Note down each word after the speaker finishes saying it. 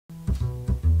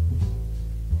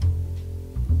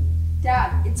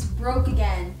Dad, it's broke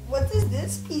again. What does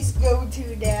this piece go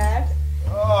to, Dad?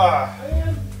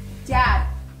 Man. Dad.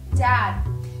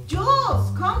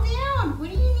 Jules, calm down. What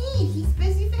do you need? He's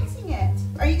busy fixing it.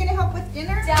 Are you gonna help with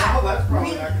dinner? Dad. Oh, that's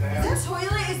probably not gonna happen. The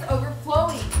toilet is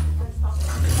overflowing.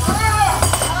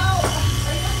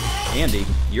 Andy,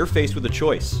 you're faced with a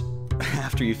choice.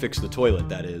 After you fix the toilet,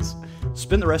 that is.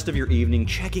 Spend the rest of your evening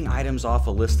checking items off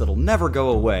a list that'll never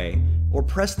go away, or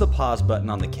press the pause button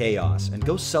on the chaos and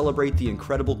go celebrate the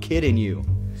incredible kid in you.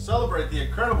 Celebrate the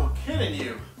incredible kid in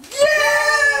you.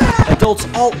 Adults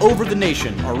all over the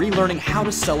nation are relearning how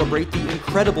to celebrate the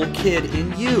incredible kid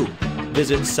in you.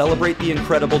 Visit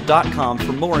celebratetheincredible.com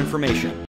for more information.